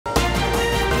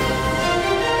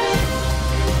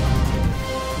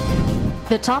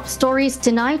The top stories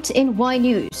tonight in Y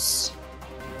News.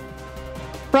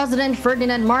 President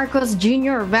Ferdinand Marcos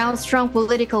Jr. vows strong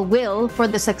political will for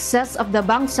the success of the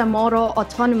Bangsamoro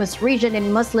Autonomous Region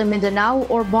in Muslim Mindanao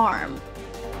or BARMM.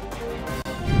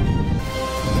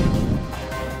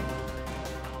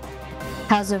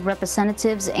 House of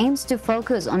Representatives aims to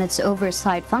focus on its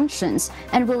oversight functions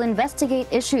and will investigate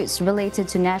issues related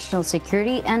to national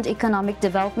security and economic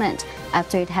development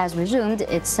after it has resumed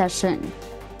its session.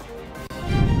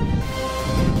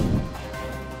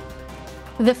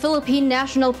 The Philippine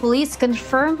National Police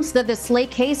confirms that the slay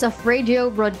case of radio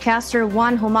broadcaster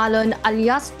Juan Humalon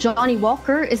alias Johnny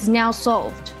Walker is now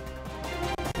solved.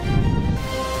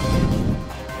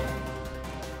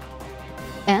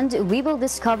 And we will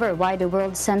discover why the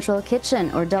World Central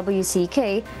Kitchen, or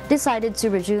WCK, decided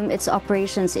to resume its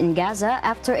operations in Gaza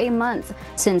after a month,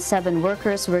 since 7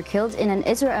 workers were killed in an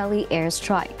Israeli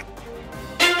airstrike.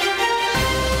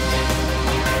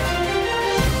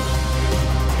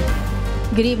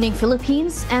 Good evening,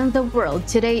 Philippines and the world.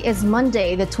 Today is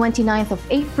Monday, the 29th of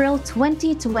April,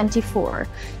 2024.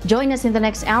 Join us in the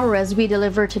next hour as we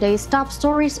deliver today's top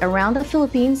stories around the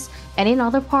Philippines and in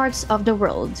other parts of the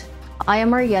world. I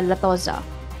am Mariel Latoza.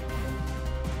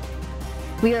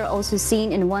 We are also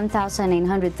seen in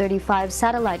 1,935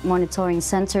 satellite monitoring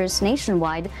centers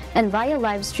nationwide and via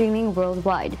live streaming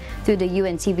worldwide through the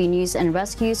UNTV News and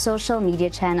Rescue social media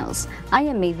channels. I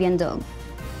am Mavian Dog.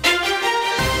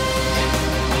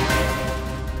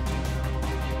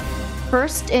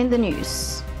 First in the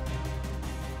news.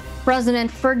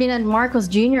 President Ferdinand Marcos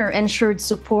Jr. ensured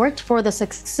support for the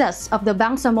success of the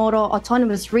Bangsamoro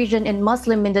Autonomous Region in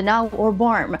Muslim Mindanao or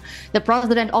BARMM. The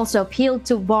president also appealed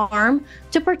to BARMM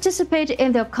to participate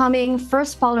in the upcoming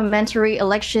first parliamentary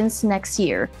elections next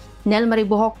year. Nel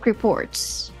Maribuhok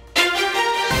reports.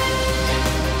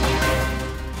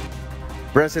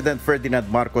 President Ferdinand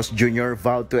Marcos Jr.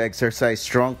 vowed to exercise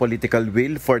strong political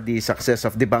will for the success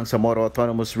of the Bangsamoro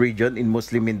Autonomous Region in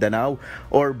Muslim Mindanao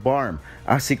or BARMM,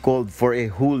 as he called for a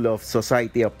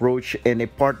whole-of-society approach and a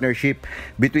partnership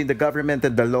between the government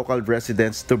and the local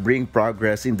residents to bring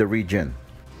progress in the region.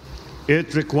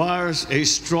 It requires a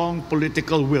strong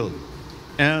political will,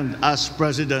 and as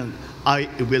President, I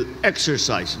will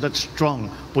exercise that strong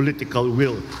political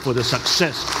will for the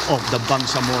success of the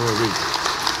Bangsamoro region.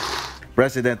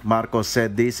 President Marcos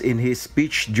said this in his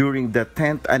speech during the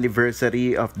 10th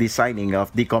anniversary of the signing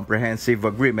of the Comprehensive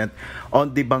Agreement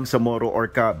on the Bangsamoro or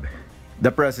CAB.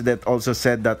 The president also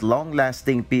said that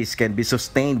long-lasting peace can be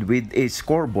sustained with a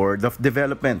scoreboard of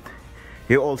development.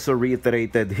 He also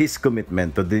reiterated his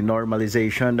commitment to the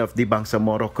normalization of the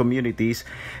Bangsamoro communities,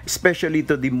 especially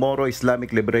to the Moro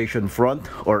Islamic Liberation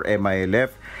Front or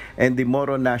MILF and the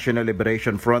Moro National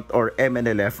Liberation Front or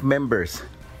MNLF members.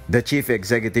 The chief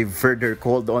executive further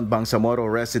called on Bangsamoro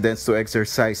residents to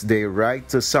exercise their right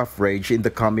to suffrage in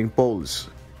the coming polls.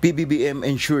 PBBM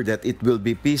ensured that it will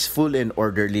be peaceful and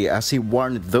orderly as he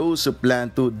warned those who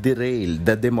plan to derail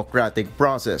the democratic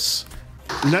process.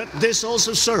 Let this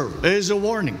also serve as a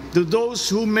warning to those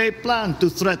who may plan to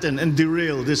threaten and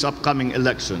derail this upcoming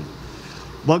election.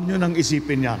 Huwag nyo nang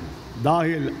isipin yan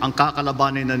dahil ang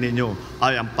kakalabanin na ninyo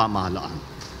ay ang pamahalaan.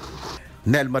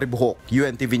 Nel Maribuhok,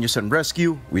 UNTV News and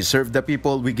Rescue. We serve the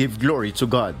people, we give glory to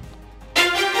God.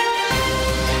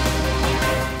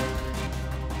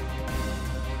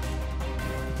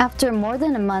 After more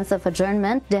than a month of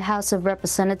adjournment, the House of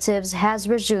Representatives has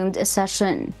resumed a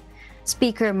session.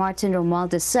 Speaker Martin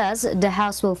Romualdez says the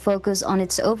House will focus on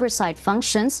its oversight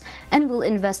functions and will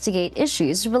investigate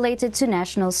issues related to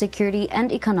national security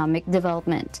and economic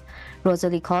development.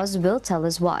 Rosalie Cos will tell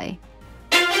us why.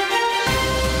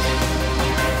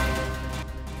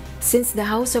 Since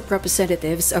the House of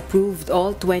Representatives approved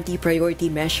all 20 priority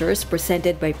measures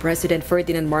presented by President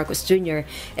Ferdinand Marcos Jr.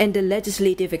 and the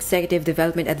Legislative Executive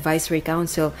Development Advisory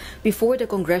Council before the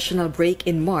congressional break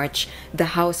in March,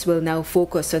 the House will now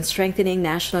focus on strengthening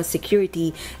national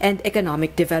security and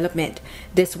economic development.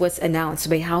 This was announced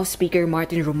by House Speaker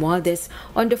Martin Romualdez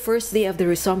on the first day of the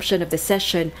resumption of the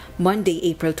session, Monday,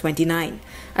 April 29.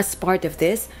 As part of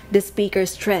this, the Speaker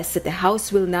stressed that the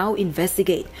House will now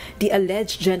investigate the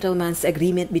alleged gentleman's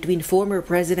agreement between former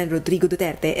President Rodrigo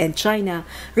Duterte and China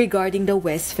regarding the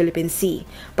West Philippine Sea,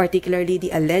 particularly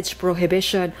the alleged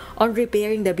prohibition on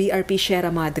repairing the BRP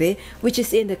Sierra Madre, which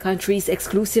is in the country's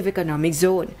exclusive economic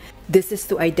zone. This is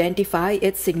to identify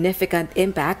its significant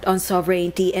impact on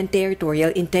sovereignty and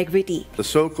territorial integrity. The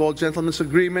so-called gentleman's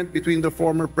agreement between the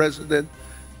former president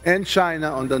and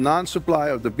China on the non-supply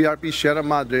of the BRP Sierra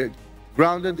Madre,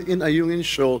 grounded in Ayungin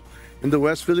Shoal in the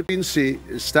West Philippine Sea,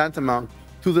 is tantamount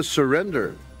to the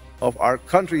surrender of our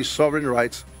country's sovereign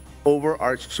rights over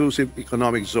our exclusive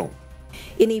economic zone.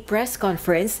 In a press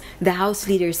conference, the House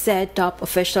leader said top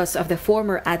officials of the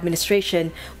former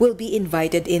administration will be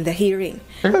invited in the hearing.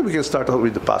 We can start out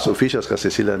with the past officials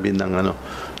kasi sila din ang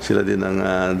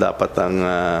dapat ang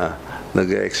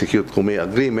nag-execute kung may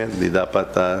agreement, di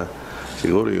dapat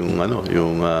siguro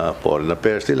yung foreign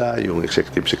affairs nila, yung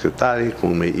executive secretary,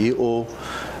 kung may EO,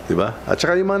 di ba? At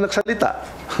saka yung mga nagsalita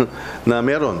na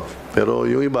meron. Pero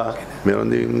yung iba, meron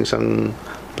din isang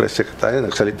press secretary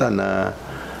nagsalita na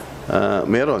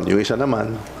meron, yung isa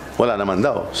naman, wala naman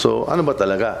daw. So, ano ba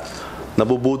talaga?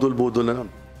 Nabubudol-budol na nun.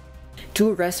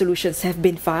 2 resolutions have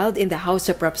been filed in the House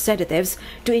of Representatives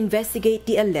to investigate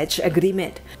the alleged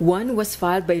agreement. One was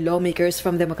filed by lawmakers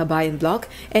from the Makabayan Bloc,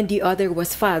 and the other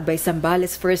was filed by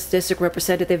Zambales 1st District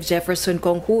Representative Jefferson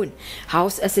Konghoon,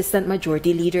 House Assistant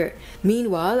Majority Leader.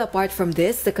 Meanwhile, apart from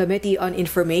this, the Committee on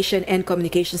Information and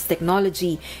Communications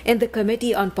Technology and the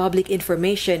Committee on Public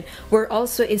Information were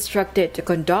also instructed to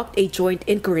conduct a joint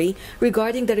inquiry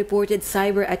regarding the reported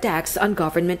cyber attacks on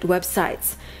government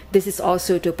websites. This is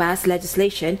also to pass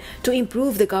legislation to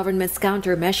improve the government's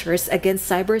countermeasures against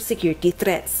cybersecurity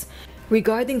threats.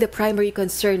 Regarding the primary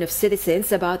concern of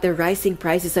citizens about the rising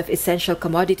prices of essential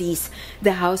commodities,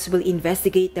 the House will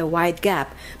investigate the wide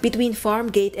gap between farm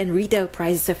gate and retail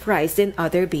prices of rice and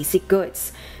other basic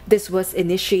goods. This was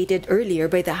initiated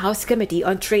earlier by the House Committee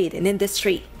on Trade and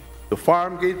Industry. The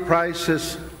farm gate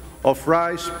prices of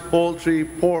rice, poultry,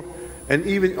 pork, and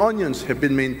even onions have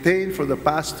been maintained for the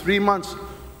past 3 months.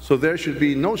 So there should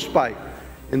be no spike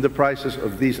in the prices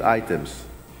of these items.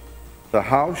 The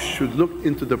House should look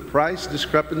into the price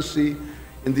discrepancy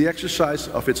in the exercise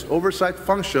of its oversight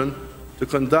function to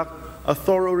conduct a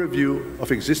thorough review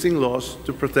of existing laws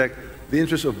to protect the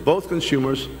interests of both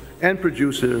consumers and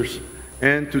producers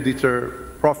and to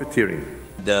deter profiteering.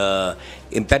 The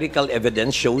empirical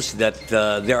evidence shows that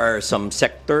there are some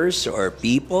sectors or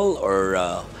people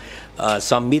or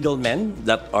some middlemen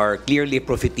that are clearly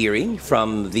profiteering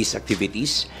from these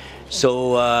activities.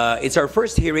 So it's our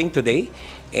first hearing today,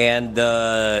 and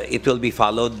it will be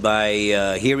followed by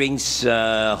hearings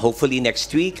hopefully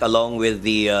next week, along with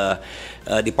the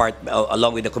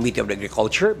along with the Committee of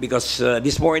Agriculture, because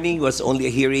this morning was only a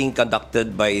hearing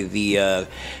conducted by the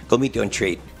Committee on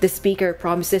Trade. The Speaker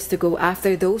promises to go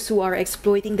after those who are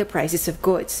exploiting the prices of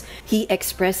goods. He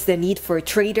expressed the need for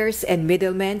traders and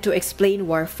middlemen to explain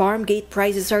why farm gate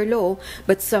prices are low,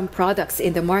 but some products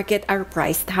in the market are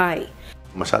priced high.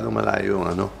 Masyadong malayo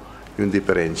yung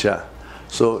diferensya.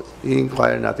 So,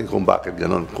 i-inquire natin kung bakit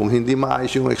ganon. Kung hindi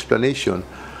maayos yung explanation,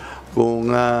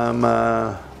 kung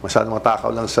masyadong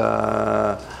matakaw lang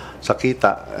sa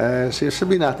kita,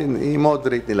 sabihin natin,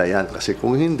 i-moderate nila yan. Kasi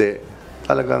kung hindi,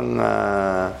 talagang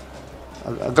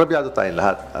agrabyado tayong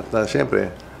lahat. At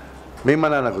siyempre, may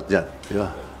mananagot dyan.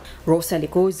 Diba? Rosa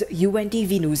Licoz,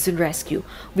 UNTV News and Rescue.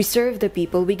 We serve the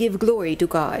people, we give glory to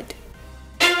God.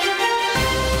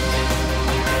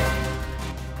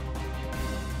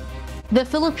 The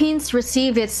Philippines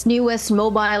received its newest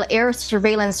mobile air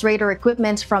surveillance radar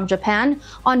equipment from Japan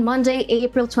on Monday,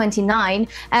 April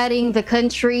 29, adding to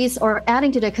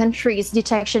the country's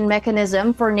detection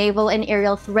mechanism for naval and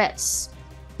aerial threats.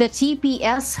 The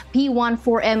TPS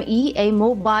P14ME, a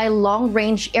mobile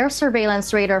long-range air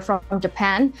surveillance radar from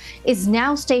Japan, is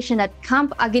now stationed at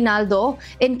Camp Aguinaldo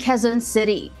in Quezon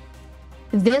City.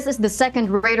 This is the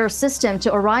second radar system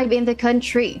to arrive in the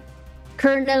country.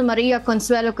 Colonel Maria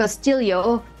Consuelo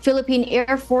Castillo, Philippine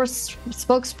Air Force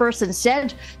spokesperson,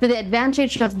 said that the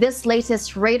advantage of this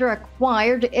latest radar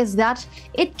acquired is that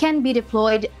it can be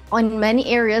deployed on many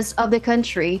areas of the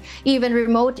country, even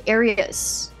remote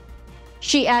areas.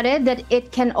 She added that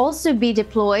it can also be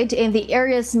deployed in the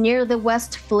areas near the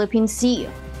West Philippine Sea.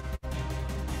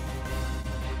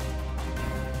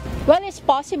 Well, it's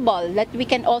possible that we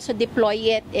can also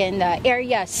deploy it in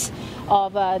areas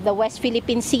of the West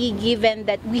Philippine Sea, given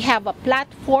that we have a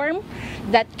platform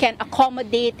that can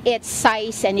accommodate its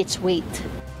size and its weight.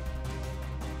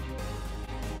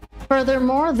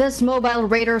 Furthermore, this mobile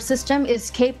radar system is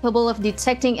capable of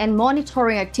detecting and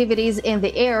monitoring activities in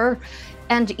the air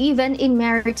and even in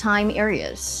maritime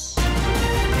areas.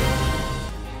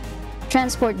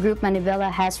 Transport Group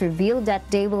Manivela has revealed that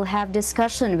they will have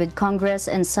discussion with Congress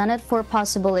and Senate for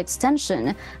possible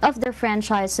extension of their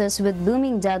franchises with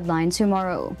looming deadline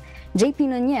tomorrow.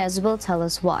 JP Nunez will tell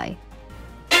us why.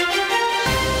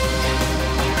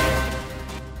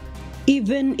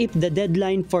 Even if the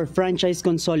deadline for franchise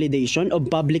consolidation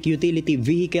of public utility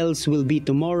vehicles will be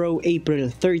tomorrow, April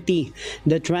 30,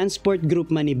 the transport group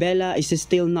Manibela is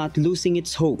still not losing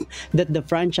its hope that the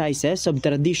franchises of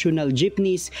traditional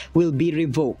jeepneys will be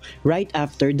revoked right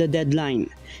after the deadline.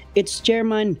 Its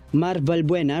chairman, Mar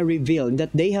Valbuena, revealed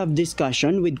that they have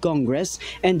discussion with Congress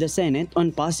and the Senate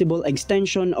on possible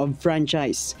extension of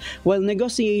franchise. While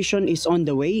negotiation is on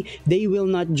the way, they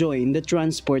will not join the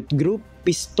transport group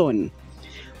Piston.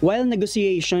 While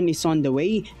negotiation is on the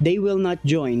way, they will not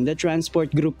join the transport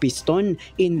group Piston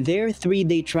in their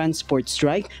 3-day transport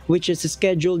strike, which is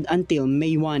scheduled until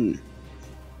May 1.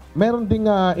 Meron ding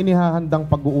inihahandang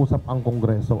pag-uusap ang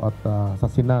Kongreso at sa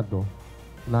Senado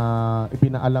na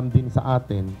ipinaalam din sa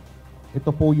atin. Ito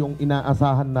po yung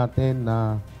inaasahan natin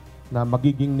na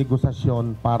magiging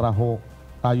negosasyon para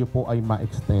tayo po ay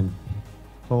ma-extend.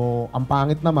 So, ang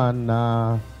pangit naman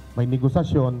na may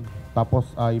negosasyon tapos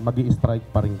ay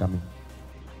magi-strike pa rin kami.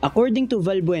 According to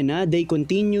Valbuena, they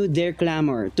continue their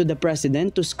clamor to the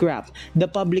President to scrap the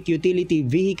Public Utility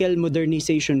Vehicle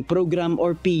Modernization Program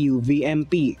or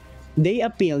PUVMP. They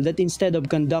appeal that instead of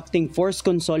conducting forced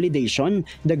consolidation,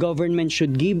 the government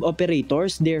should give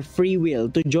operators their free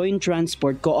will to join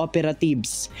transport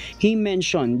cooperatives. He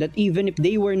mentioned that even if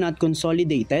they were not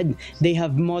consolidated, they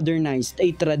have modernized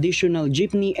a traditional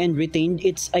jeepney and retained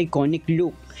its iconic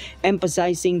look,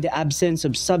 emphasizing the absence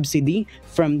of subsidy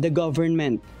from the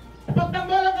government.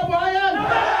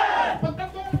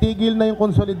 Itigil na yung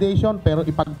consolidation pero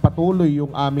ipagpatuloy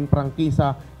yung aming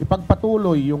prangkisa,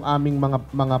 ipagpatuloy yung aming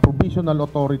mga provisional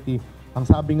authority. Ang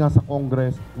sabi nga sa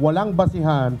Congress, walang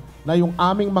basihan na yung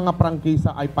aming mga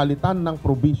prangkisa ay palitan ng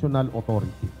provisional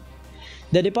authority.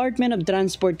 The Department of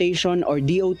Transportation or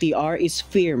DOTR is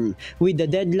firm with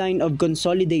the deadline of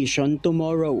consolidation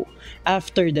tomorrow.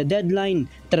 After the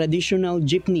deadline, traditional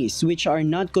jeepneys which are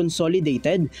not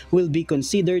consolidated will be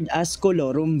considered as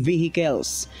colorum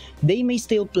vehicles. They may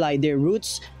still ply their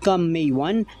routes come May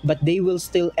 1, but they will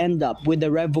still end up with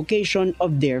the revocation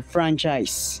of their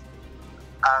franchise.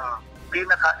 Ang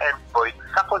pinaka-endpoint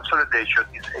sa consolidation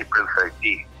is April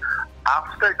 30.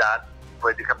 After that,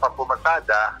 pwede ka pa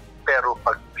pumasada. Pero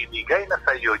pag binigay na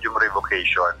sa iyo yung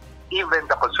revocation, even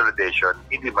the consolidation,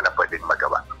 hindi mo na pwedeng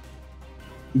magawa.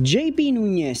 JP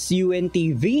Nunez,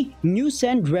 UNTV, News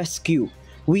and Rescue.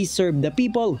 We serve the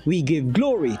people, we give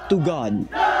glory to God.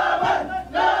 Laban!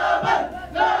 Laban!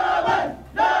 Laban!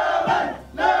 Laban!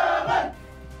 Laban!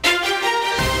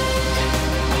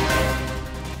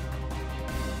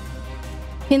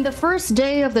 In the first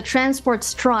day of the transport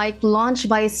strike launched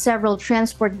by several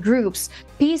transport groups,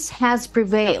 peace has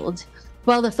prevailed.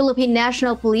 While the Philippine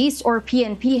National Police or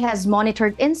PNP has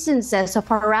monitored instances of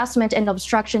harassment and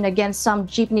obstruction against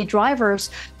some jeepney drivers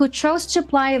who chose to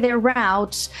ply their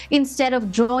routes instead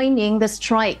of joining the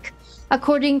strike.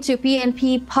 According to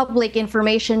PNP Public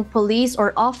Information Police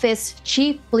or Office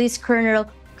Chief Police Colonel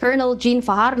Jean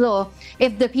Fajardo,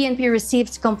 if the PNP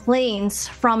receives complaints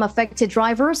from affected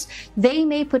drivers, they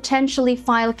may potentially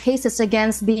file cases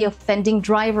against the offending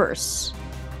drivers.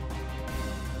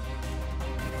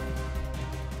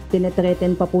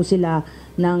 Tinetreten pa po sila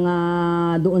ng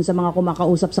doon sa mga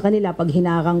kumakausap sa kanila pag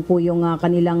hinarang po yung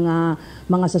kanilang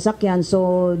mga sasakyan.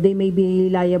 So they may be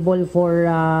liable for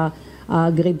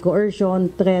grave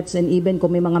coercion, threats, and even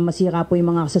kung may mga masira po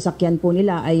yung mga sasakyan po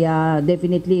nila ay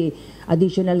definitely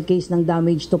additional case ng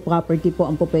damage to property po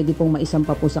ang po pwede pong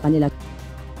maisampa po sa kanila.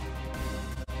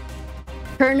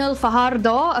 Colonel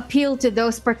Fajardo appealed to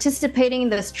those participating in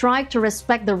the strike to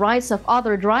respect the rights of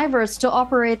other drivers to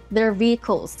operate their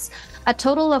vehicles. A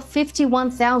total of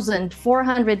 51,402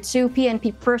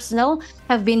 PNP personnel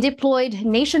have been deployed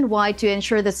nationwide to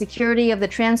ensure the security of the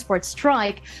transport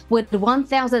strike, with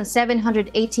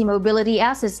 1,780 mobility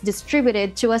assets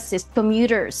distributed to assist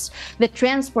commuters. The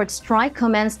transport strike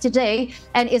commenced today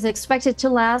and is expected to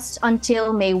last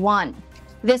until May 1.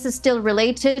 This is still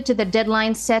related to the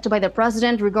deadline set by the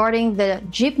President regarding the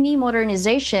jeepney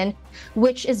modernization,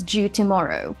 which is due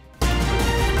tomorrow.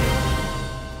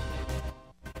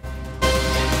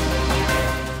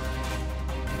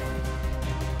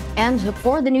 And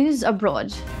for the news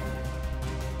abroad.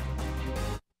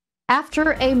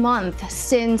 After a month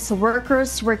since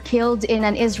workers were killed in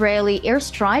an Israeli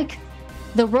airstrike,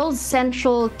 the World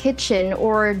Central Kitchen,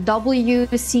 or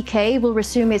WCK, will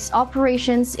resume its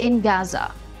operations in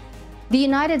Gaza. The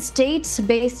United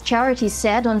States-based charity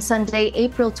said on Sunday,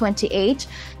 April 28,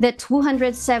 that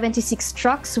 276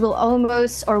 trucks with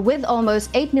almost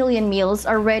 8 million meals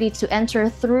are ready to enter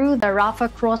through the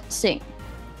Rafah crossing.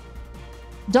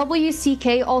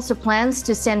 WCK also plans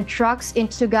to send trucks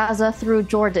into Gaza through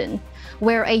Jordan,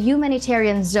 where a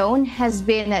humanitarian zone has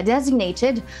been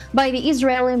designated by the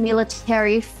Israeli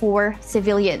military for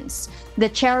civilians. The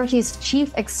charity's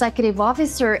chief executive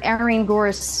officer, Erin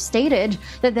Gors, stated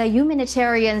that the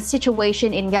humanitarian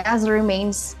situation in Gaza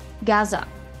remains Gaza.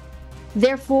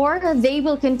 Therefore, they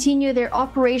will continue their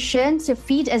operation to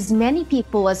feed as many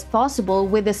people as possible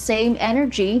with the same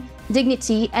energy,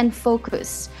 dignity, and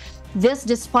focus. This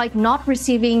despite not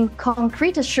receiving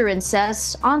concrete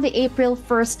assurances on the April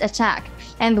 1st attack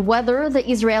and whether the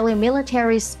Israeli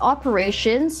military's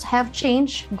operations have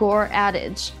changed, Gore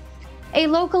added. A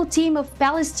local team of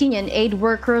Palestinian aid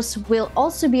workers will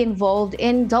also be involved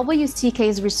in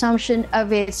WCK's resumption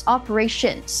of its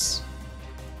operations.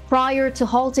 Prior to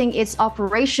halting its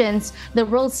operations, the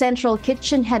World Central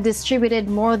Kitchen had distributed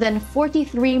more than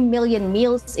 43 million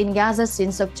meals in Gaza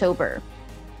since October.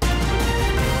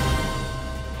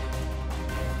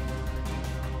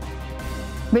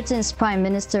 Britain's Prime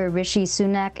Minister Rishi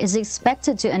Sunak is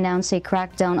expected to announce a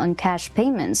crackdown on cash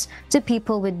payments to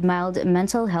people with mild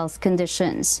mental health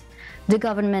conditions. The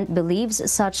government believes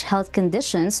such health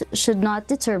conditions should not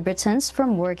deter Britons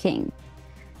from working.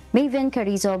 Maven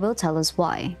Carrizo will tell us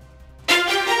why.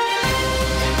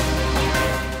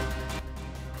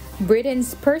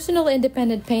 Britain's Personal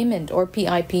Independent Payment, or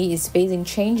PIP, is facing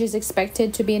changes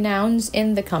expected to be announced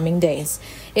in the coming days.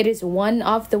 It is one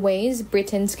of the ways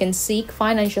Britons can seek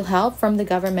financial help from the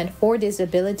government for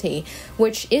disability,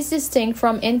 which is distinct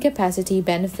from incapacity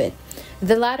benefit.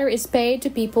 The latter is paid to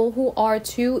people who are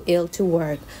too ill to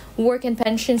work. Work and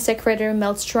Pension Secretary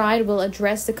Mel Stride will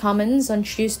address the Commons on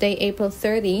Tuesday, April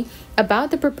 30, about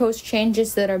the proposed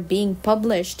changes that are being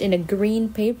published in a Green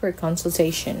Paper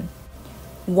consultation.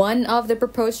 One of the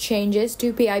proposed changes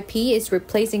to PIP is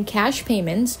replacing cash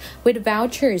payments with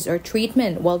vouchers or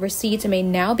treatment, while receipts may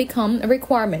now become a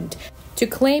requirement to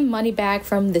claim money back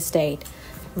from the state.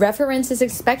 Reference is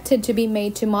expected to be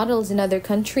made to models in other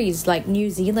countries like New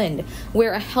Zealand,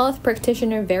 where a health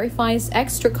practitioner verifies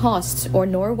extra costs, or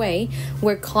Norway,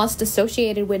 where cost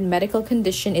associated with medical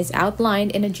condition is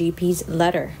outlined in a GP's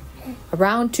letter.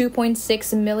 Around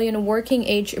 2.6 million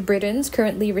working-age Britons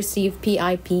currently receive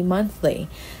PIP monthly.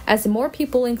 As more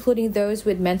people, including those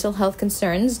with mental health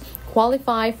concerns,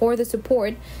 qualify for the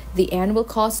support, the annual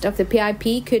cost of the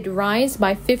PIP could rise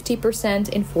by 50%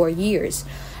 in 4 years.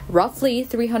 Roughly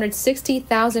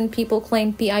 360,000 people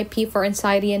claim PIP for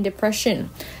anxiety and depression,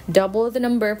 double the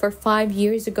number for 5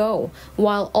 years ago,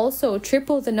 while also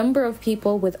triple the number of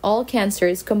people with all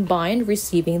cancers combined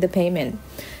receiving the payment.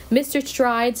 Mr.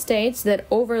 Stride states that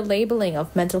over-labeling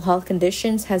of mental health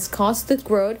conditions has caused the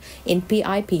growth in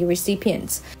PIP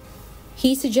recipients.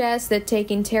 He suggests that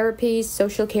taking therapies,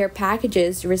 social care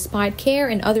packages, respite care,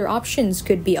 and other options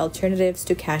could be alternatives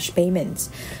to cash payments.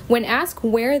 When asked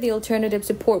where the alternative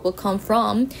support will come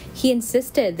from, he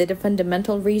insisted that the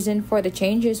fundamental reason for the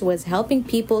changes was helping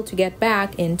people to get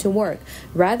back into work,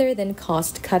 rather than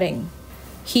cost-cutting.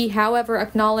 He, however,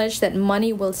 acknowledged that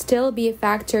money will still be a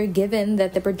factor given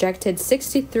that the projected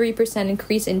 63%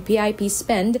 increase in PIP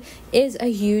spend is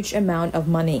a huge amount of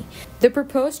money. The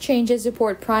proposed changes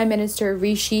support Prime Minister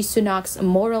Rishi Sunak's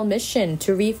moral mission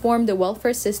to reform the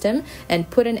welfare system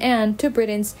and put an end to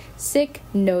Britain's sick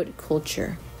note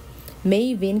culture.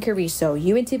 Maven Carrizo,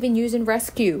 UNTV News and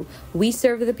Rescue. We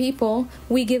serve the people.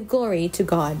 We give glory to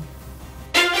God.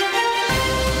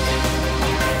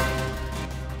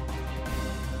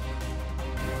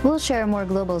 We'll share more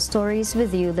global stories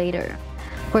with you later.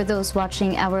 For those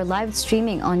watching our live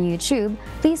streaming on YouTube,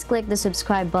 please click the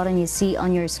subscribe button you see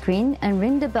on your screen and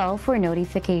ring the bell for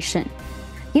notification.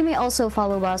 You may also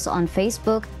follow us on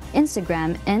Facebook,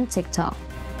 Instagram, and TikTok.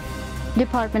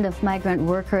 Department of Migrant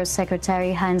Workers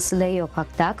Secretary Hans Leo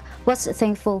Kakdak was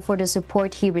thankful for the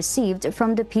support he received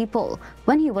from the people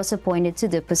when he was appointed to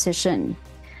the position.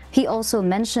 He also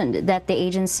mentioned that the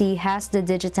agency has the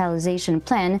digitalization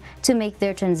plan to make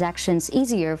their transactions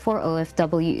easier for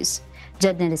OFWs.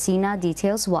 Jed Nedesina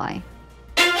details why.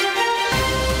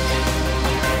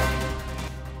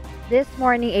 This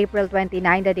morning, April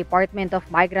 29, the Department of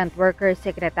Migrant Workers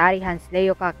Secretary Hans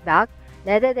Leo Kakdak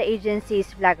led the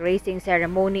agency's flag-raising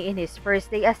ceremony in his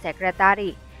first day as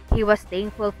secretary. He was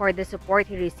thankful for the support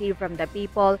he received from the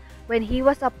people when he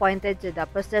was appointed to the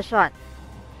position.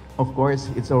 Of course,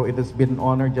 it has been an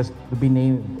honor just to be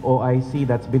named OIC.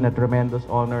 That's been a tremendous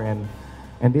honor,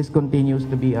 and this continues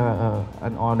to be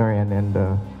an honor, and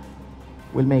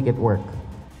we'll make it work.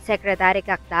 Secretary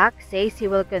Kakdak says he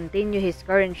will continue his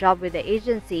current job with the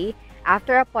agency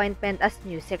after appointment as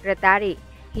new secretary.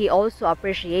 He also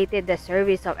appreciated the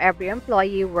service of every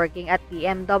employee working at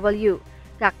BMW.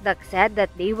 Cakdak said that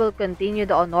they will continue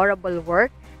the honorable work,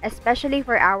 especially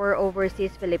for our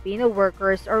overseas Filipino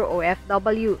workers or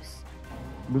OFWs.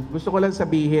 Gusto ko lang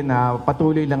sabihin na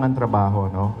patuloy lang ang trabaho,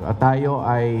 no? Tayo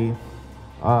ay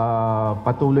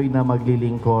patuloy na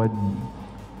maglilingkod.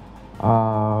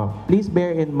 Please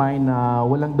bear in mind na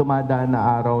walang dumadaan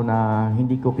na araw na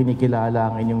hindi ko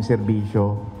kinikilala ang inyong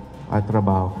serbisyo at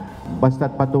trabaho.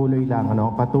 Basta't patuloy lang,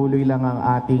 ano? Patuloy lang ang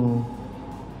ating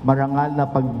marangal na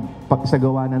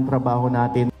pagsagawa ng trabaho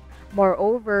natin.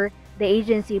 Moreover, the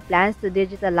agency plans to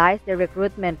digitalize the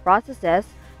recruitment processes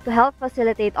to help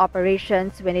facilitate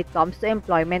operations when it comes to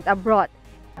employment abroad.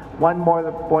 One more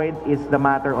point is the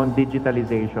matter on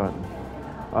digitalization,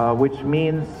 which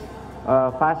means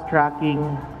fast-tracking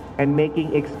and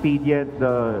making expedient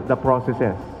the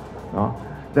processes, no?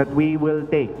 That we will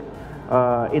take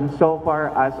insofar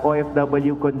as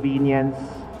OFW convenience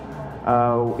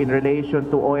in relation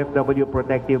to OFW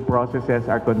protective processes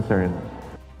are concerned.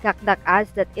 Cakdak adds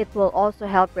that it will also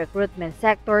help recruitment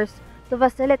sectors to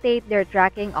facilitate their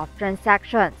tracking of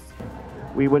transactions.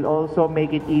 We will also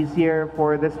make it easier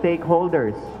for the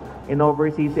stakeholders in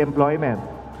overseas employment,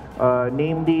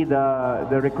 namely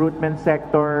the recruitment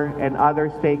sector and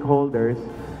other stakeholders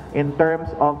in terms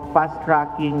of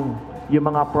fast-tracking yung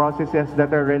mga processes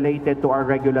that are related to our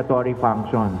regulatory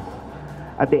functions.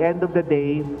 At the end of the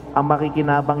day, ang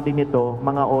makikinabang din ito,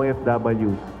 mga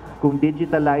OFWs, kung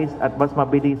digitalized at mas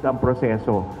mabilis ang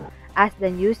proseso. As the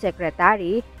new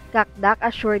secretary, Cakdak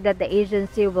assured that the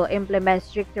agency will implement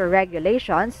stricter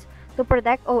regulations to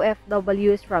protect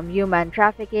OFWs from human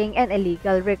trafficking and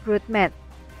illegal recruitment.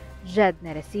 Jed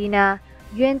Neresina,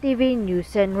 UNTV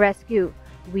News and Rescue.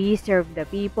 We serve the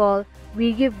people.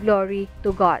 We give glory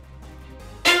to God.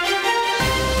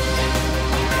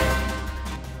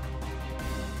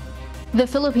 The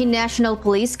Philippine National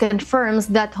Police confirms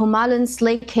that Humalon's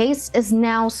Lake case is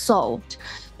now solved.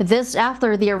 This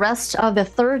after the arrest of the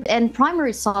third and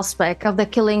primary suspect of the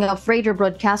killing of radio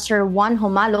broadcaster Juan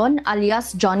Humalon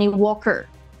alias Johnny Walker.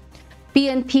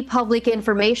 PNP Public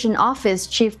Information Office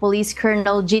Chief Police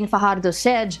Colonel Jean Fajardo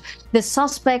said the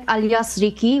suspect alias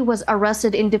Ricky was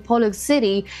arrested in Dipolog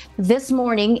City this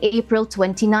morning, April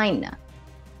 29.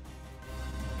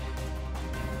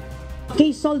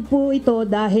 Case solved po ito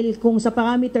dahil kung sa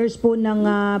parameters po ng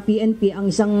PNP, ang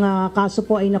isang kaso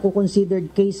po ay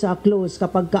nakukonsidered case closed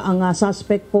kapag ang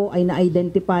suspect po ay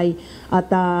na-identify at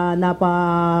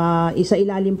isa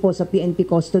ilalim po sa PNP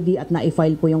custody at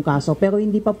na-file po yung kaso. Pero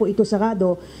hindi pa po ito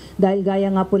sarado dahil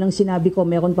gaya nga po ng sinabi ko,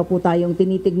 meron pa po tayong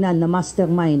tinitignan na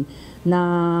mastermind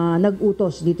na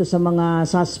nag-utos dito sa mga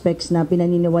suspects na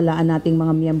pinaniniwalaan nating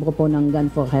mga miyembro po ng Gun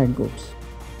for Hire groups.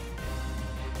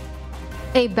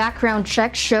 A background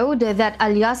check showed that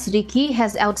alias Ricky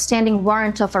has outstanding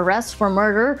warrant of arrest for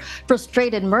murder,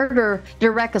 frustrated murder,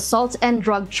 direct assault, and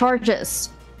drug charges.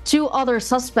 Two other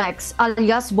suspects,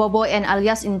 alias Boboy and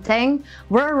alias Inteng,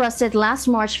 were arrested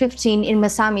last March 15 in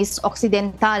Misamis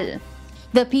Occidental.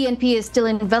 The PNP is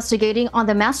still investigating on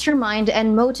the mastermind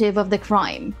and motive of the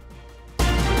crime.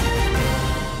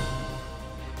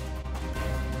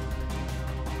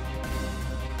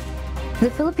 The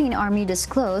Philippine Army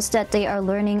disclosed that they are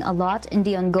learning a lot in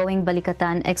the ongoing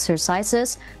Balikatan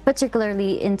exercises,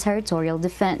 particularly in territorial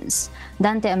defense.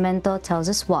 Dante Amento tells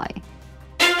us why.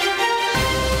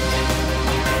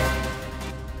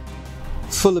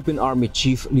 Philippine Army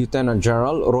Chief Lieutenant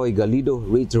General Roy Galido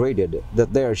reiterated that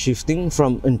they are shifting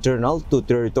from internal to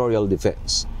territorial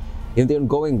defense. In the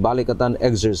ongoing Balikatan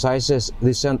exercises,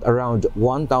 they sent around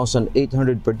 1,800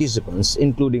 participants,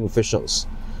 including officials.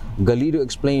 Galido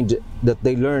explained that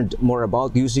they learned more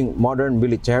about using modern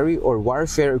military or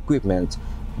warfare equipment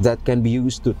that can be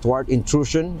used to thwart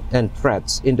intrusion and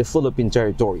threats in the Philippine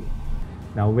territory.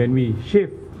 Now, when we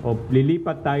shift o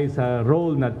lilipat tayo sa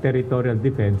role na territorial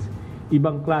defense,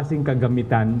 ibang klaseng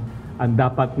kagamitan ang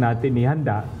dapat natin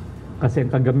ihanda kasi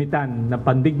ang kagamitan ng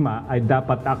pandigma ay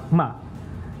dapat akma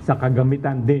sa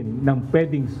kagamitan din ng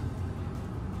pwedeng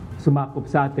sumakop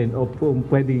sa atin o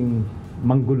pwedeng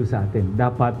manggulo sa atin.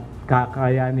 Dapat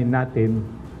kakayanin natin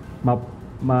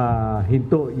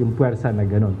mahinto yung puwersa na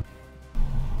ganon.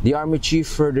 The Army Chief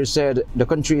further said the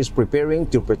country is preparing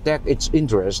to protect its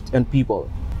interests and people.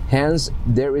 Hence,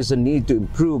 there is a need to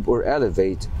improve or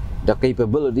elevate the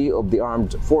capability of the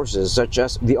armed forces such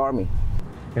as the Army.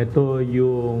 Ito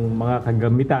yung mga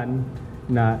kagamitan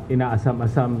na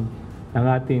inaasam-asam ng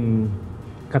ating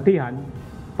katihan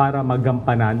para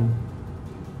magampanan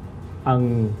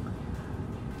ang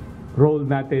role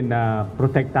natin na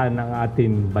protektahan ng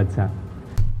ating bansa.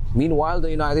 Meanwhile,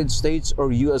 the United States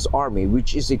or U.S. Army,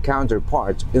 which is a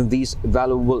counterpart in this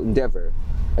valuable endeavor,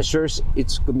 assures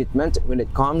its commitment when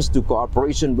it comes to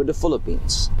cooperation with the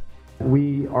Philippines.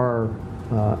 We are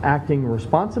acting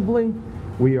responsibly.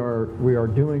 We are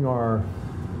doing our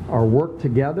work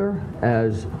together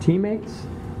as teammates,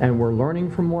 and we're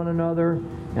learning from one another.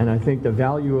 And I think the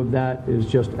value of that is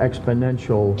just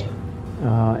exponential,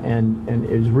 and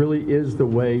it really is the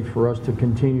way for us to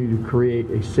continue to create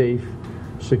a safe,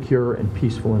 secure, and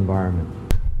peaceful environment.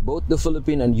 Both the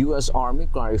Philippine and U.S. Army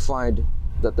clarified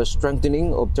that the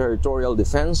strengthening of territorial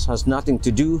defense has nothing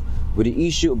to do with the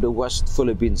issue of the West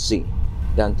Philippine Sea.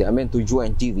 Dante Amento,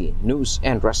 UNTV, News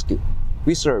and Rescue.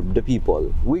 We serve the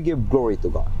people. We give glory to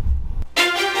God.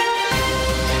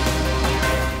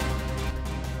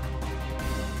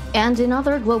 And in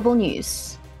other global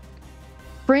news,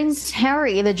 Prince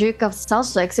Harry, the Duke of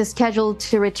Sussex, is scheduled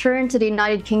to return to the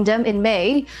United Kingdom in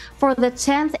May for the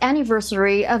 10th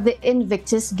anniversary of the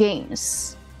Invictus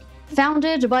Games.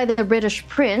 Founded by the British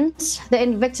Prince, the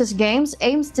Invictus Games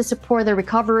aims to support the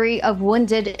recovery of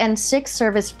wounded and sick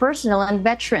service personnel and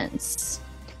veterans.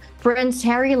 Prince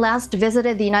Harry last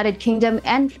visited the United Kingdom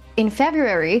in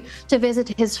February to visit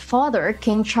his father,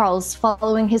 King Charles,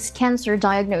 following his cancer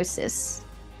diagnosis.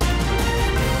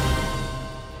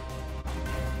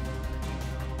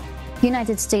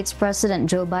 United States President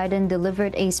Joe Biden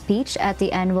delivered a speech at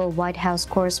the annual White House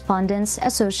Correspondents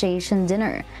Association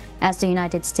dinner as the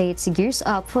United States gears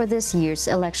up for this year's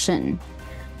election.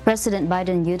 President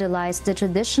Biden utilized the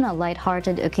traditional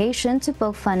lighthearted occasion to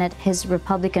poke fun at his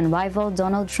Republican rival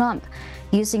Donald Trump,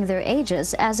 using their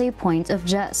ages as a point of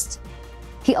jest.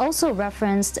 He also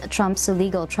referenced Trump's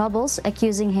legal troubles,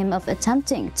 accusing him of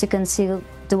attempting to conceal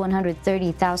the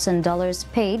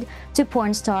 $130,000 paid to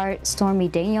porn star Stormy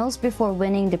Daniels before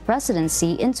winning the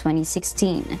presidency in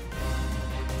 2016.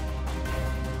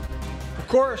 Of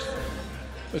course,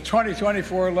 the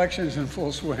 2024 election is in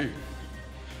full swing.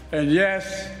 And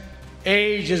yes,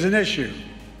 age is an issue.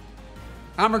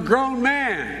 I'm a grown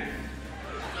man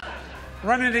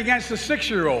running against a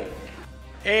 6-year-old.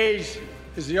 Age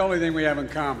is the only thing we have in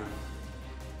common.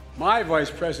 My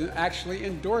vice president actually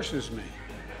endorses me.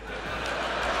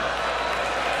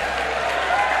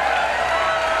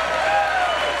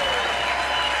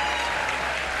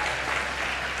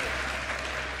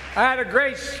 I had a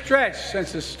great stretch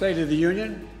since the State of the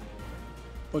Union,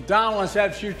 but Donald has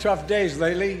had a few tough days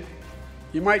lately.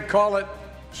 You might call it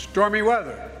stormy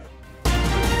weather.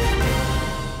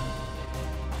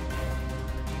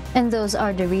 And those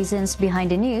are the reasons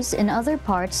behind the news in other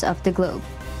parts of the globe.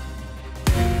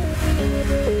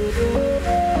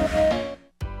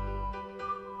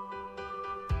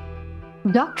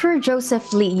 Dr.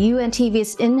 Joseph Lee,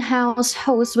 UNTV's in-house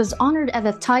host, was honored at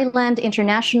the Thailand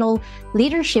International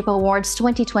Leadership Awards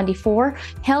 2024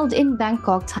 held in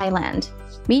Bangkok, Thailand.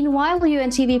 Meanwhile,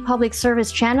 UNTV Public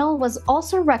Service Channel was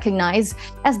also recognized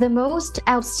as the most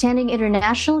outstanding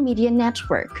international media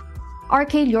network.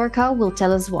 RK Llorca will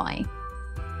tell us why.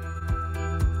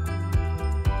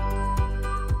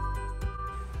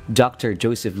 Dr.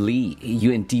 Joseph Lee,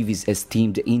 UNTV's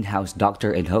esteemed in-house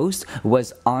doctor and host,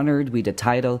 was honored with the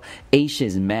title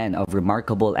Asia's Man of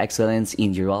Remarkable Excellence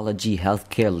in Urology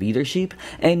Healthcare Leadership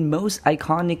and Most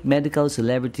Iconic Medical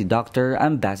Celebrity Doctor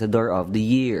Ambassador of the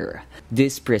Year.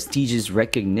 This prestigious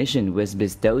recognition was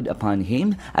bestowed upon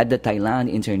him at the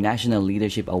Thailand International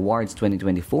Leadership Awards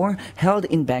 2024 held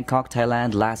in Bangkok,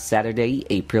 Thailand last Saturday,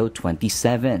 April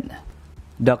 27.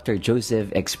 Dr. Joseph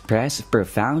expressed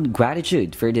profound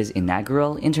gratitude for this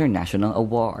inaugural international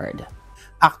award.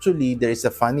 Actually, there is a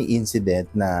funny incident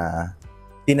na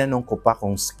tinanong ko pa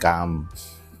kung scam.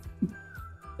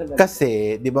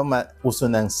 Kasi, di ba, uso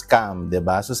ng scam, di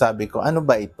ba? So sabi ko, ano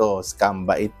ba ito? Scam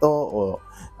ba ito? O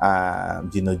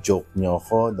gino-joke nyo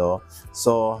ko, do?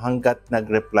 So hanggat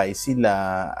nag-reply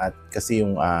sila at kasi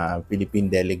yung Philippine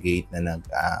delegate na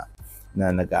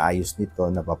nag-aayos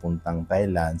nito na papuntang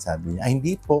Thailand, sabi niya,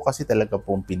 hindi po kasi talaga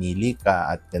pong pinili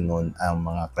ka at ganun ang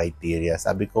mga criteria.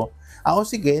 Sabi ko,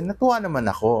 sige, natuwa naman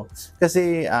ako.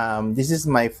 Kasi this is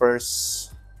my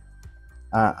first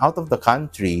out of the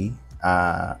country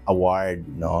award,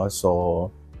 no?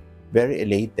 So, very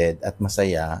elated at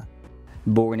masaya.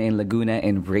 Born in Laguna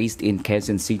and raised in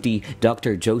Quezon City,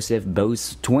 Dr. Joseph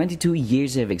boasts 22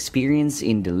 years of experience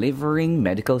in delivering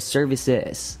medical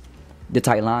services. The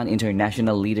Thailand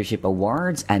International Leadership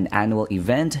Awards, an annual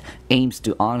event, aims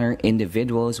to honor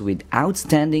individuals with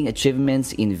outstanding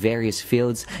achievements in various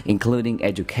fields, including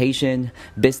education,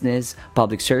 business,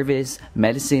 public service,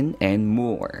 medicine, and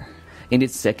more. In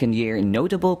its second year,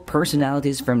 notable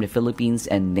personalities from the Philippines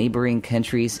and neighboring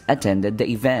countries attended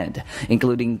the event,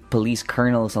 including Police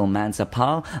Colonel Salman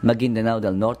Sapal, Maguindanao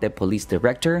del Norte Police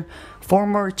Director,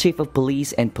 former Chief of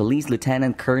Police and Police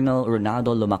Lieutenant Colonel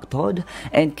Ronaldo Lumactod,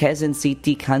 and Quezon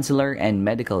City Councilor and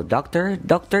Medical Doctor,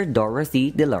 Dr.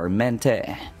 Dorothy De La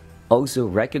Armente. Also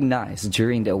recognized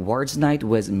during the awards night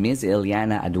was Ms.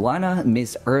 Ileana Aduana,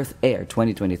 Miss Earth Air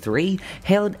 2023,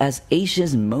 hailed as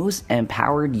Asia's most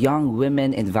empowered young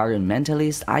women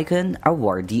environmentalist icon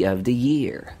awardee of the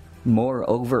year.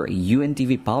 Moreover,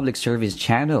 UNTV Public Service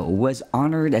Channel was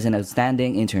honored as an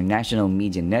outstanding international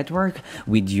media network,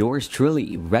 with yours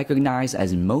truly recognized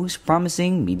as most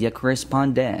promising media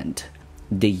correspondent.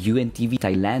 The UNTV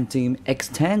Thailand team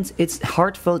extends its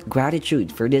heartfelt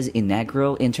gratitude for this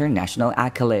inaugural international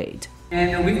accolade.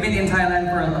 And we've been in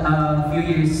Thailand for a few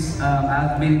years.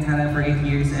 I've been in Thailand for 8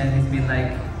 years, and it's been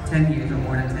like 10 years or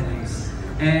more than 10 years.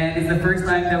 And it's the first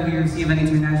time that we receive an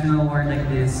international award like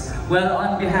this. Well,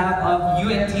 on behalf of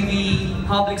UNTV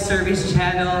Public Service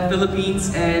Channel,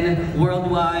 Philippines and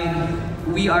worldwide,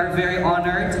 we are very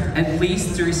honored and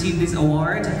pleased to receive this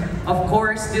award. Of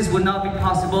course, this would not be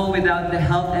possible without the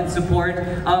help and support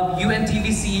of UNTV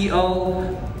CEO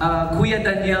Kuya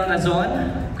Daniel S.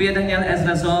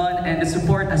 Lazon, and the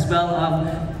support as well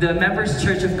of the Members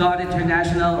Church of God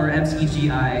International, or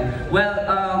MCGI. Well,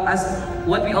 as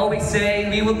what we always say,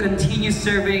 we will continue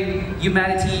serving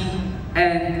humanity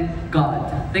and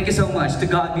God. Thank you so much. To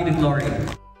God be the glory.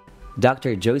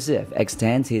 Dr. Joseph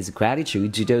extends his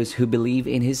gratitude to those who believe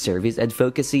in his service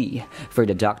advocacy. For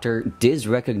the doctor, this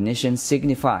recognition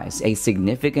signifies a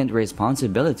significant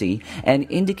responsibility and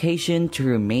indication to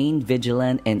remain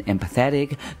vigilant and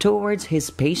empathetic towards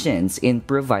his patients in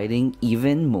providing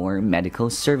even more medical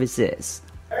services.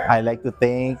 I'd like to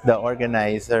thank the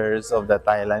organizers of the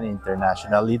Thailand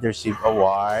International Leadership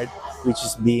Award, which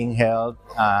is being held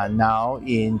now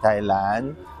in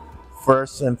Thailand.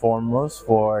 First and foremost,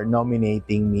 for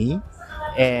nominating me,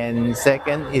 and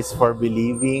second is for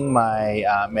believing my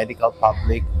medical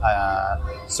public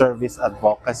service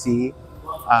advocacy.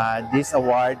 This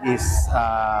award is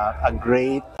a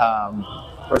great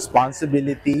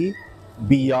responsibility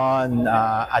beyond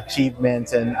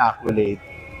achievements and accolades.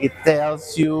 It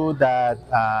tells you that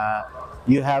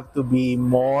you have to be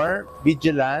more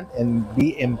vigilant and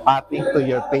be empathic to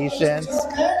your patients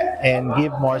and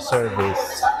give more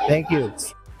service. Thank you.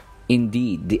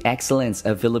 Indeed, the excellence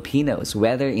of Filipinos,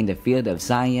 whether in the field of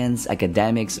science,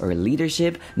 academics, or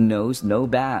leadership, knows no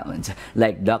bounds.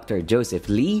 Like Dr. Joseph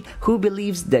Lee, who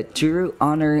believes that true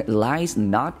honor lies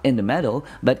not in the medal,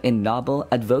 but in noble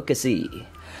advocacy.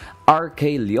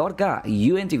 RK Liorca,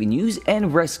 UNTV News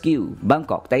and Rescue,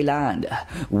 Bangkok, Thailand.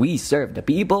 We serve the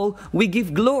people, we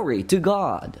give glory to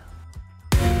God.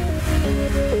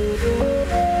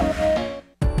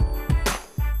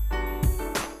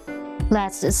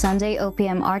 Last Sunday,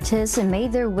 OPM artists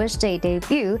made their Wish Day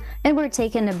debut and were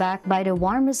taken aback by the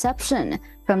warm reception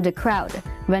from the crowd,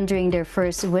 rendering their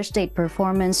first Wish Day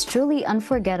performance truly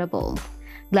unforgettable.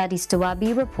 Gladys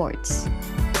Tawabi reports.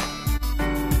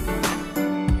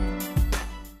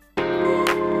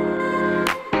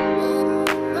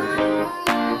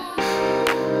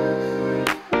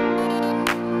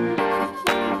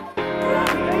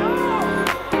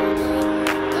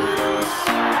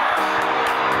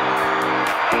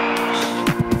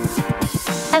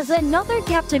 As another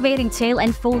captivating tale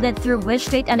unfolded through Wish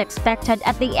Date Unexpected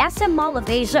at the SM Mall of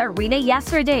Asia Arena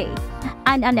yesterday,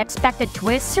 an unexpected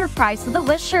twist surprised the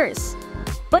wishers.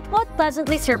 But what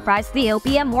pleasantly surprised the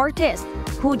OPM artists,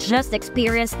 who just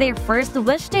experienced their first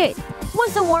Wish Date,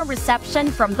 was the warm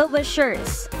reception from the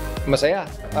wishers. Masaya.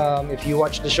 If you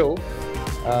watch the show,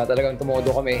 talagang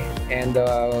tumodo kami, and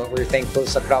we're thankful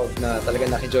sa crowd na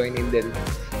talagang naki-join in din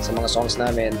sa mga songs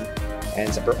namin and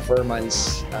sa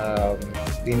performance.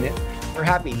 We're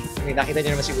happy. I mean, nakita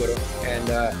niyo naman siguro.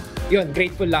 And yun,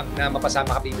 grateful lang na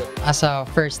mapasama ka dito. As a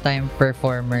first-time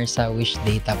performer sa Wish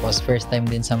Day, tapos first-time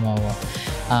din sa MOA,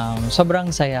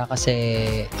 sobrang saya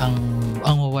kasi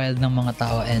ang wild ng mga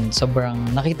tao, and sobrang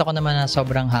nakita ko naman na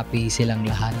sobrang happy silang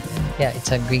lahat. Yeah,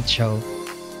 it's a great show.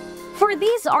 For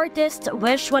these artists,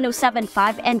 Wish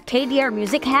 107.5 and KDR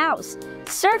Music House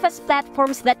serve as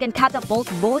platforms that can catapult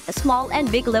both small and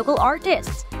big local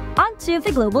artists onto the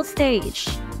global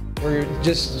stage. We're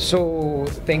just so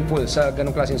thankful sa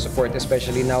ganong klaseng support,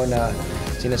 especially now na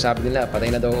sinasabi nila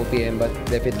patay na daw OPM, but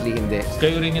definitely hindi.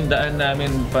 Kayo rin yung daan namin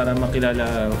para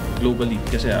makilala globally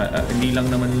kasi hindi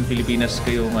lang naman Pilipinas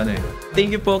kayo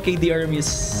Thank you po KDR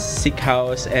Music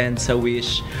House and sa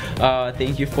Wish.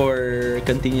 Thank you for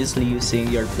continuously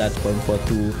using your platform po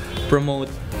to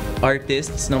promote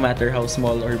artists, no matter how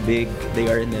small or big they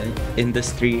are in the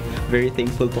industry. Very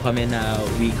thankful po kami na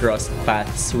we crossed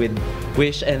paths with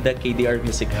Wish and the KDR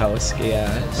Music House. Kaya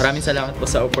maraming salamat po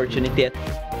sa opportunity.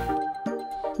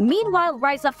 Meanwhile,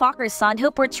 Riza Fokker's son, who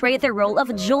portrayed the role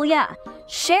of Julia,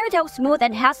 shared how smooth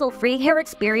and hassle-free her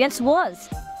experience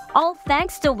was. All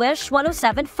thanks to Wish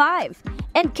 107.5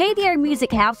 and KDR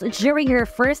Music House during her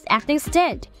first acting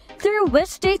stint through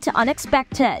Wish Date to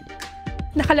Unexpected.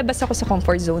 Nakalabas ako sa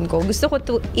comfort zone ko. Gusto ko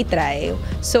to i-try.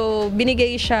 So,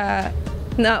 binigay siya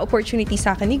na opportunity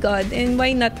sa akin ni God, and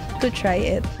why not to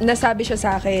try it? Nasabi siya sa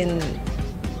akin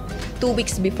 2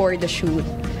 weeks before the shoot.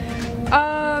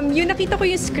 Yung nakita ko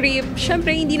yung script,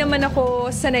 syempre hindi naman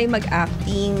ako sanay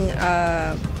mag-acting.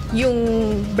 Yung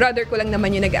brother ko lang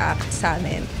naman yung nag-act sa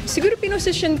amin. Siguro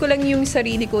pinosisyon ko lang yung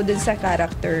sarili ko dun sa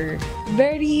character.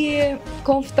 Very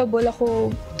comfortable ako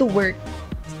to work.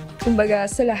 Kumbaga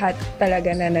sa lahat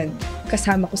talaga na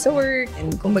nagkasama ko sa work.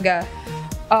 And kumbaga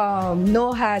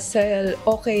no hassle,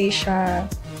 okay siya.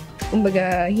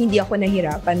 Kumbaga hindi ako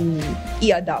nahirapan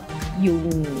i-adopt yung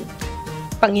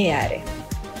pangyayari.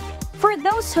 For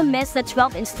those who missed the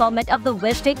 12th installment of the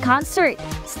Wish Date concert,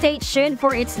 stay tuned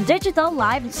for its digital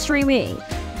live streaming.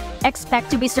 Expect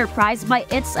to be surprised by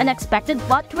its unexpected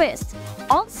plot twist,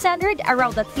 all centered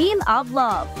around the theme of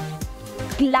love.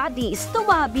 Gladys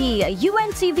Tuwabi,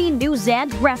 UNTV News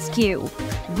and Rescue.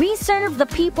 We serve the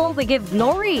people, we give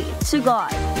glory to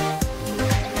God.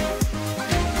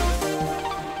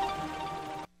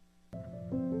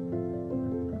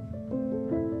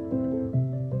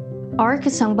 Our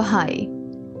Kasangbahay.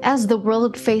 As the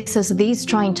world faces these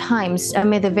trying times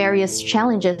amid the various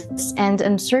challenges and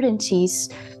uncertainties,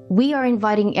 we are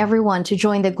inviting everyone to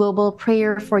join the global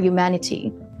prayer for humanity.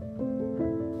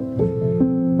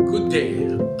 Good day.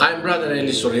 I'm Brother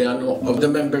Eli Soriano of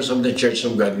the members of the Church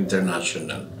of God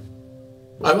International.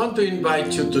 I want to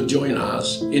invite you to join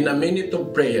us in a minute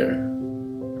of prayer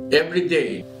every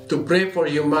day to pray for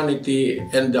humanity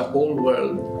and the whole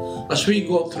world as we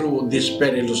go through these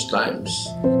perilous times.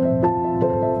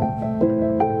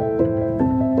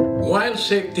 While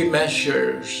safety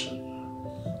measures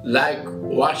like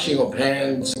washing of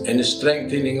hands and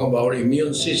strengthening of our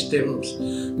immune systems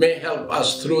may help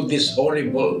us through this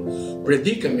horrible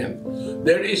predicament,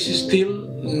 there is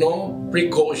still no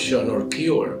precaution or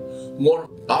cure more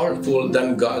powerful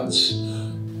than God's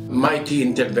mighty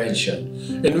intervention.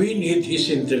 And we need His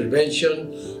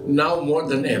intervention now more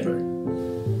than ever.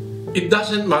 It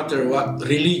doesn't matter what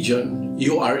religion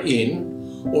you are in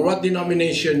or what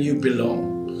denomination you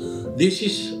belong. This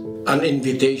is an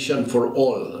invitation for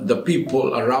all the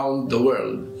people around the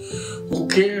world who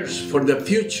cares for the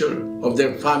future of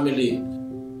their family,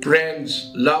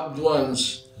 friends, loved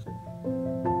ones,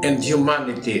 and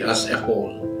humanity as a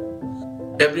whole.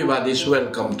 Everybody is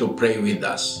welcome to pray with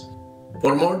us.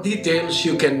 For more details,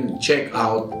 you can check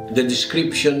out the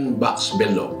description box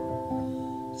below.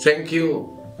 Thank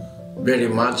you very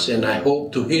much, and I hope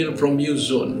to hear from you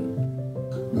soon.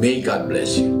 May God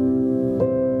bless you.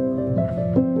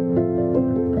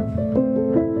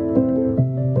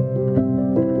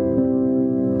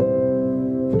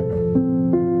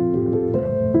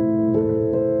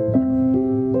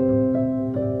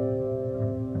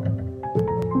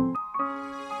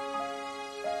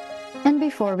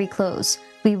 Before we close,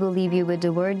 we will leave you with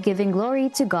the word giving glory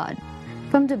to God.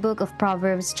 From the book of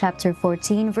Proverbs chapter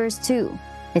 14 verse 2,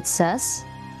 it says,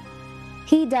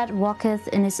 He that walketh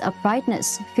in his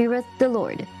uprightness feareth the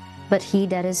Lord, but he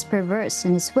that is perverse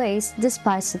in his ways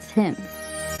despiseth him.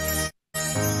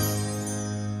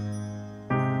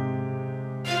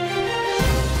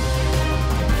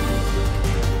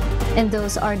 And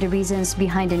those are the reasons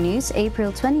behind the news,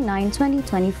 April 29,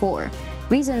 2024.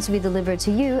 Reasons we deliver to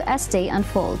you as they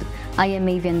unfold. I am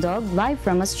Mavian Dog, live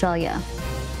from Australia.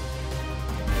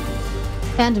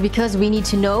 And because we need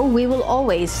to know, we will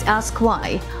always ask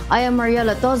why. I am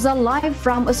Mariela Toza, live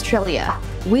from Australia.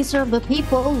 We serve the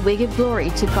people, we give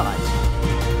glory to God.